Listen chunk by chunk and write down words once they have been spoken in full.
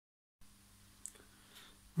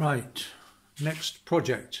Right, next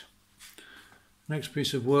project. Next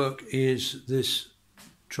piece of work is this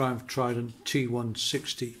Triumph Trident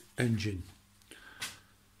T160 engine.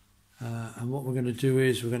 And what we're going to do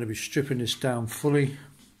is we're going to be stripping this down fully,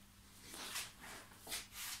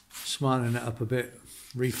 smartening it up a bit,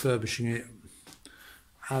 refurbishing it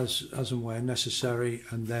as and where necessary,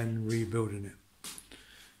 and then rebuilding it.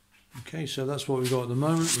 Okay, so that's what we've got at the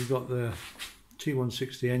moment. We've got the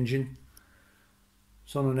T160 engine.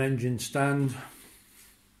 It's on an engine stand,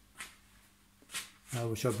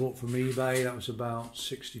 which I bought from eBay. That was about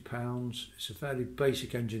 £60. It's a fairly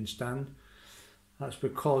basic engine stand. That's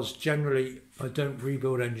because generally I don't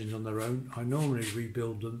rebuild engines on their own. I normally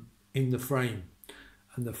rebuild them in the frame,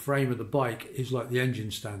 and the frame of the bike is like the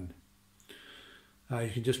engine stand. You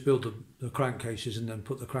can just build the crankcases and then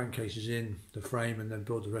put the crankcases in the frame and then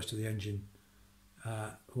build the rest of the engine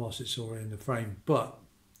whilst it's already in the frame. But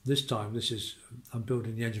this time I'm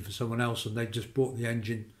building the engine for someone else, and they just bought the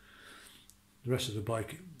engine. The rest of the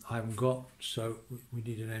bike I haven't got, so we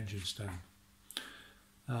need an engine stand.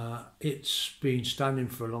 It's been standing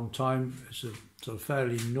for a long time. It's a sort of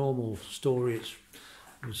fairly normal story.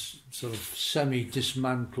 It was sort of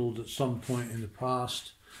semi-dismantled at some point in the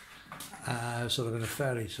past, sort of in a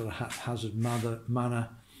fairly sort of haphazard manner.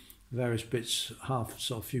 Various bits, a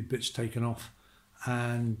few bits taken off,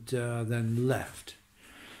 and then left.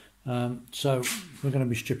 So we're going to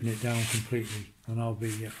be stripping it down completely, and I'll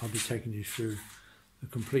be taking you through the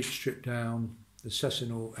complete strip down,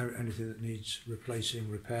 assessing anything that needs replacing,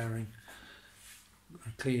 repairing,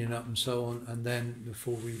 cleaning up and so on, and then the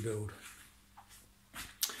full rebuild.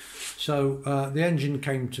 So the engine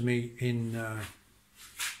came to me in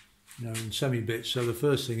in semi bits. So the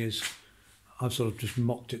first thing is I've sort of just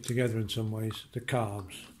mocked it together in some ways. The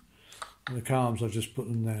carbs, I've just put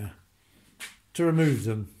them there. To remove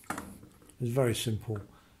them is very simple.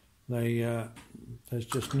 There's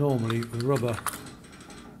just normally rubber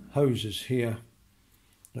hoses here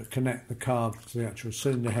that connect the carb to the actual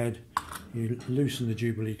cylinder head. You loosen the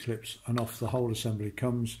Jubilee clips and off the whole assembly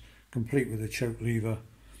comes, complete with a choke lever.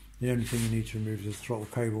 The only thing you need to remove is the throttle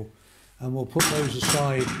cable, and we'll put those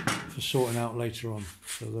aside for sorting out later on.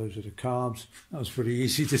 So those are the carbs. That was pretty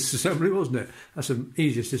easy disassembly, wasn't it? That's the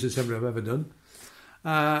easiest disassembly I've ever done.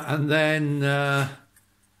 And then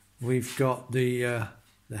we've got the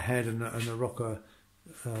head and the rocker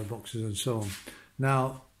boxes and so on.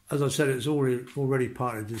 Now, as I said, it's already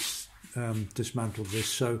partly dismantled this,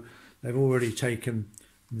 so they've already taken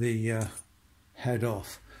the head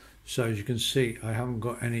off. So as you can see, I haven't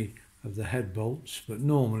got any of the head bolts, but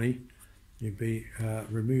normally you'd be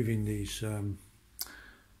removing these the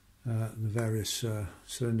various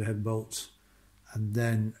cylinder head bolts, and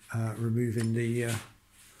then removing the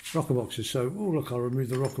rocker boxes. So, oh look, I'll remove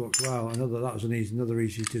the rocker box. Wow, that was another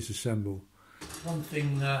easy disassemble. One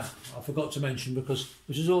thing I forgot to mention, because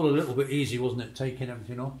this is all a little bit easy, wasn't it, taking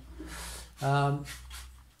everything off?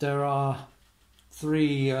 There are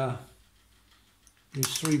these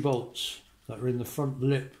three bolts that are in the front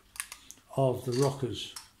lip of the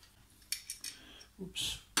rockers.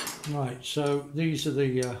 Oops. Right, so these are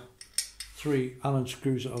the three Allen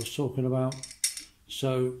screws that I was talking about.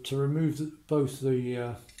 So to remove both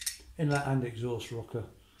the inlet and exhaust rocker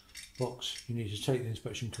box, you need to take the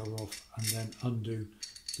inspection cover off and then undo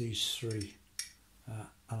these three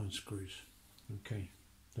Allen screws. Okay,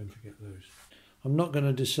 don't forget those. I'm not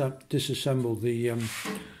going to disassemble the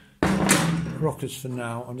rockers for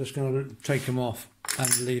now. I'm just going to take them off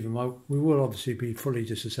and leave them. We will obviously be fully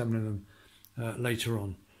disassembling them later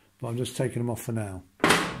on, but I'm just taking them off for now.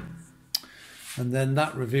 And then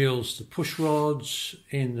that reveals the push rods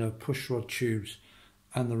in the push rod tubes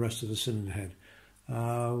and the rest of the cylinder head.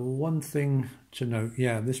 One thing to note,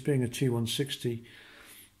 this being a T160,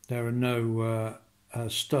 there are no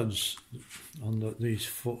studs on these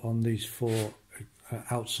four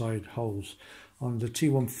outside holes. On the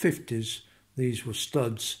T150s, these were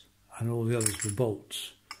studs and all the others were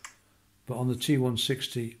bolts. But on the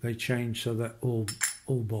T160, they changed so they're all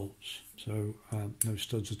bolts. So no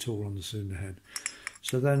studs at all on the cylinder head.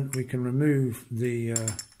 So then we can remove the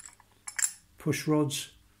push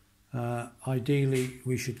rods. Ideally,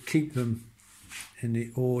 we should keep them in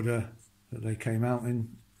the order that they came out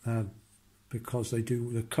in, because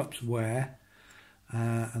the cups wear,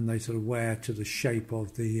 and they sort of wear to the shape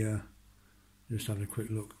of the. Just having a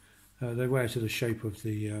quick look. They wear to the shape of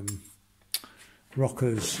the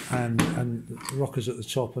rockers and the rockers at the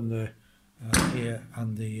top, and the here,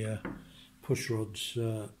 and the push rods,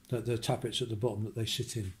 the tappets at the bottom that they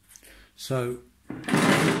sit in. So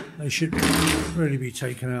they should really be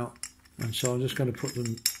taken out, and so I'm just going to put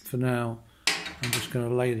them for now I'm just going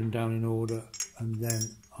to lay them down in order and then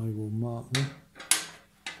I will mark them.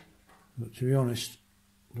 But to be honest,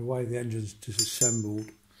 the way the engine's disassembled,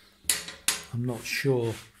 I'm not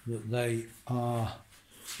sure that they are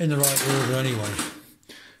in the right order anyway.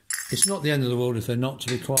 It's not the end of the world if they're not, to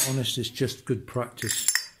be quite honest. It's just good practice,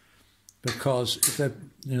 because if they're,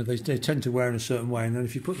 you know, they tend to wear in a certain way, and then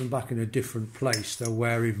if you put them back in a different place, they'll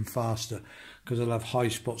wear even faster because they'll have high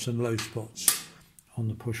spots and low spots on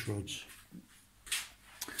the push rods.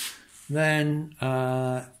 Then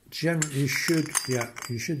generally you should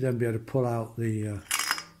then be able to pull out the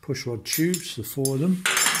push rod tubes, the 4 of them.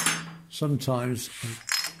 Sometimes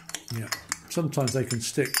they can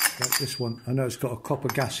stick, like this one. I know it's got a copper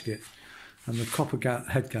gasket and the copper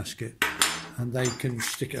head gasket, and they can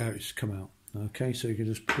stick it out. It's come out. Okay, so you can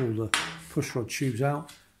just pull the push rod tubes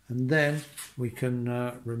out, and then we can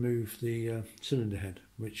remove the cylinder head,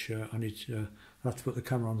 which I have to put the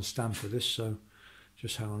camera on the stand for this, so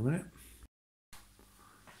just hang on a minute.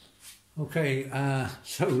 Okay,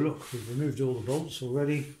 so look, we've removed all the bolts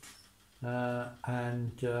already, so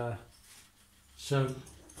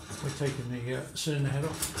we're taking the cylinder head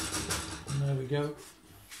off, and there we go.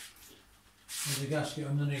 There's a gasket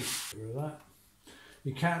underneath. Get rid of that.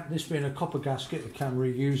 You can't, this being a copper gasket, you can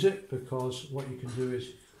reuse it, because what you can do is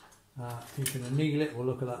you can anneal it. We'll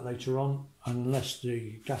look at that later on, and unless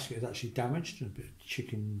the gasket is actually damaged, a bit of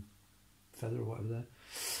chicken feather or whatever there.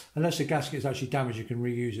 Unless the gasket is actually damaged, you can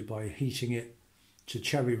reuse it by heating it to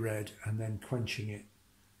cherry red and then quenching it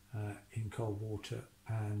in cold water,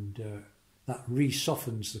 and that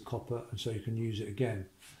re-softens the copper, and so you can use it again.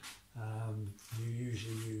 You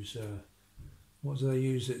usually use, what do they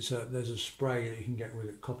use? There's a spray that you can get with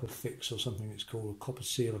it, Copper Fix or something it's called, or Copper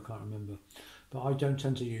Seal, I can't remember. But I don't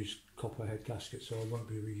tend to use copper head gaskets, so I won't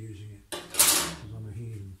be reusing it because I'm a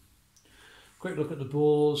heathen. Quick look at the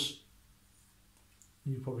bores.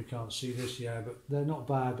 You probably can't see this, yeah, but they're not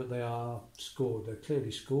bad, but they are scored. They're clearly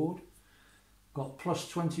scored. Got plus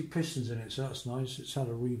 20 pistons in it, so that's nice. It's had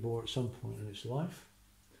a rebore at some point in its life.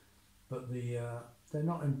 But they're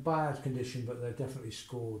not in bad condition, but they're definitely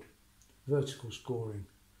scored. Vertical scoring.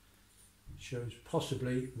 It shows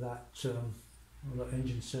possibly that, well, that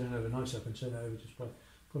engine's turning over nice. I can turn it over just by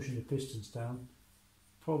pushing the pistons down.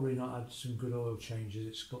 Probably not had some good oil changes.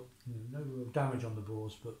 It's got, you know, no real damage on the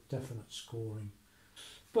bores, but definite scoring.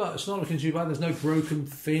 But it's not looking too bad. There's no broken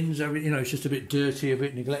fins. You know, it's just a bit dirty, a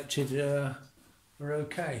bit neglected. We're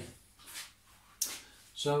okay.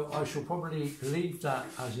 So I shall probably leave that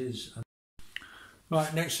as is.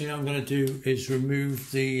 Right, next thing I'm going to do is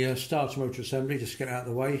remove the starter motor assembly, just get it out of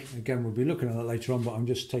the way. Again, we'll be looking at that later on, but I'm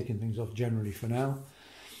just taking things off generally for now.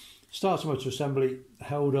 Starter motor assembly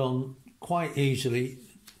held on quite easily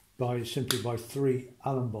simply by 3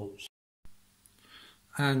 Allen bolts.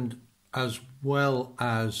 And as well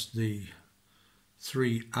as the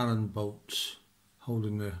 3 Allen bolts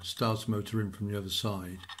holding the starter motor in from the other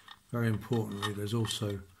side, very importantly, there's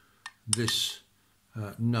also this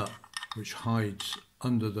nut which hides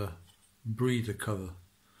under the breather cover,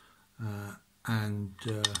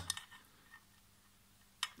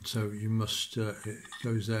 so you must, it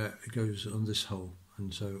goes there, it goes on this hole,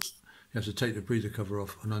 and so you have to take the breather cover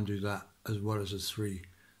off and undo that, as well as the 3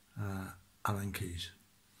 Allen keys,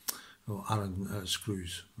 or Allen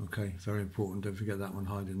screws. Okay, very important, don't forget that one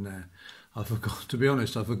hiding there. I forgot, to be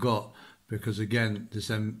honest, I forgot, because again this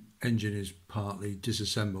engine is partly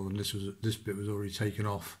disassembled, and this bit was already taken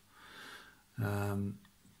off.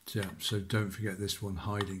 Yeah, so don't forget this one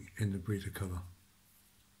hiding in the breather cover.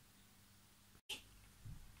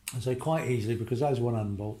 I say quite easily, because there's one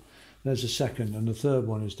Allen bolt, there's a second, and the third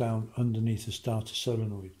one is down underneath the starter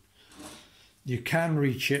solenoid. You can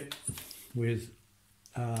reach it with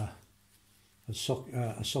a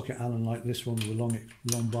socket Allen like this one with a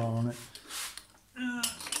long bar on it.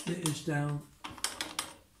 It is down.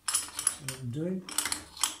 What I'm doing.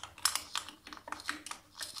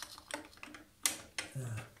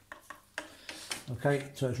 Okay,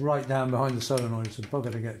 so it's right down behind the solenoid. It's a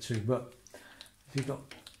bugger to get to, but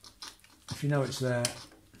if you know it's there,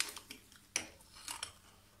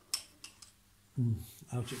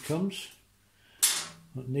 out it comes.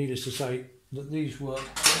 But needless to say that these were,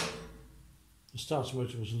 the starter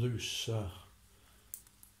motor was loose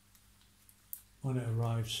when it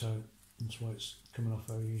arrived, so that's why it's coming off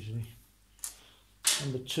very easily.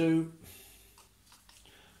 Number 2,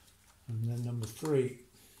 and then number 3.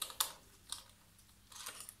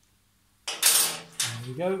 There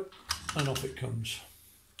we go, and off it comes.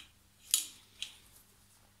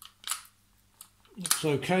 Looks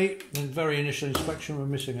okay. In very initial inspection, we're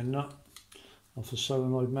missing a nut off the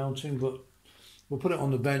solenoid mounting, but We'll put it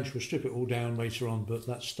on the bench, we'll strip it all down later on, but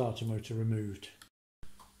that's starter motor removed.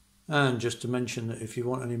 And just to mention that if you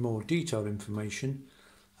want any more detailed information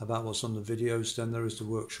about what's on the videos, then there is the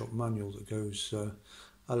workshop manual that goes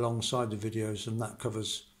alongside the videos, and that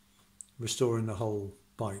covers restoring the whole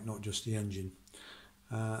bike, not just the engine.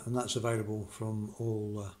 And that's available from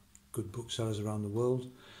all good booksellers around the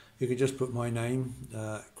world. You can just put my name,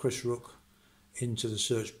 Chris Rook, into the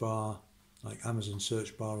search bar, like Amazon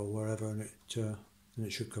search bar or wherever, and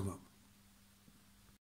it should come up.